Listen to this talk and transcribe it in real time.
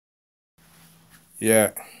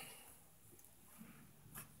Yeah,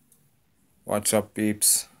 what's up,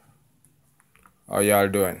 peeps? How y'all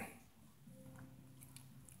doing?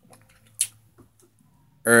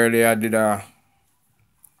 Earlier, I did a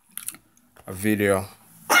video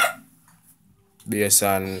based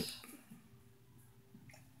on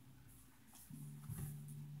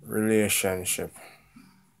relationship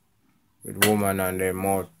with woman and their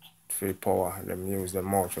mouth for power. Them use the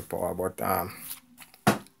mouth for power, but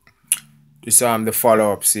this the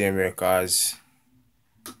follow up same way, cause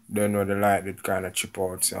don't know the light that kind of chip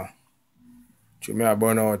out. So, through me I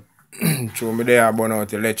burn out. Through me there I burn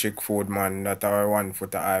out electric food, man. That our 1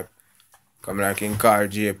 foot of hype. Come like in call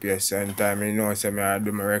GPS and time you know say me I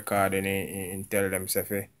do my record and he tell them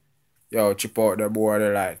say yo chip out the board the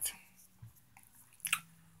light.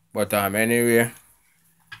 But anyway,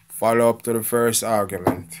 follow up to the first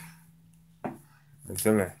argument. You see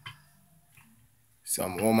me?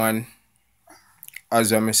 Some woman,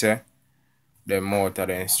 as I say, them mouth of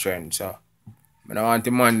them strength. So I don't want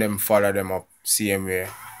the man them follow them up same way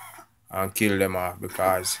and kill them off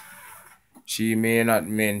because she may not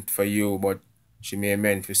meant for you, but she may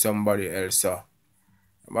meant for somebody else. So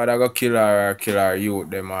mother go kill her or kill her youth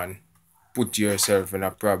them and put yourself in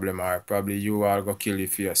a problem, or probably you all go kill it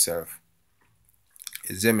for yourself.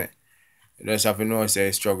 You see me? You just have to know say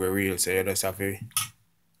struggle real, so you just have to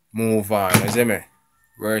move on, you see me?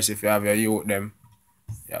 Whereas if you have your youth them,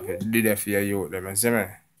 you have to do that for your youth them, you see me?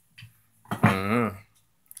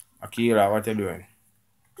 Akira, what you doing?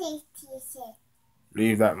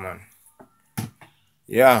 Leave that, man.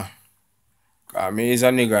 Yeah. Cause me is a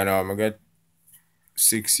nigga now, I get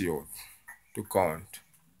 6 youth to count.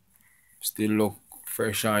 Still look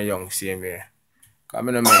fresh and young same way. Cause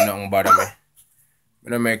I don't make nothing bother me. I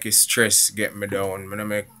don't make it stress get me down. I don't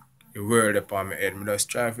make the world upon my head. I just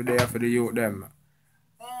try for the youth them.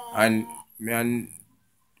 And me and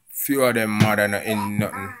few of them mother not in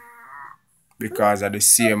nothing because of the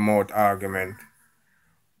same mouth argument.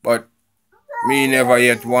 But me never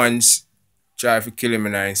yet once try to kill him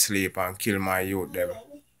in his sleep and kill my youth them.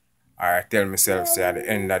 Or I tell myself say at the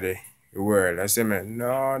end of the world. I say me,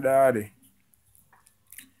 no daddy.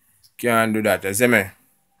 Can't do that, you see me?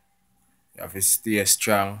 You have to stay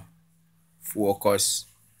strong, focus.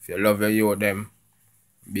 If you love your youth them,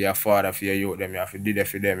 be a father for your youth them, you have to do that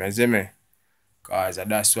for them, you see me? Because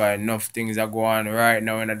that's why enough things are going on right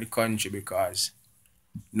now in the country because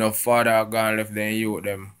enough father are gone left their youth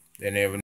them. They never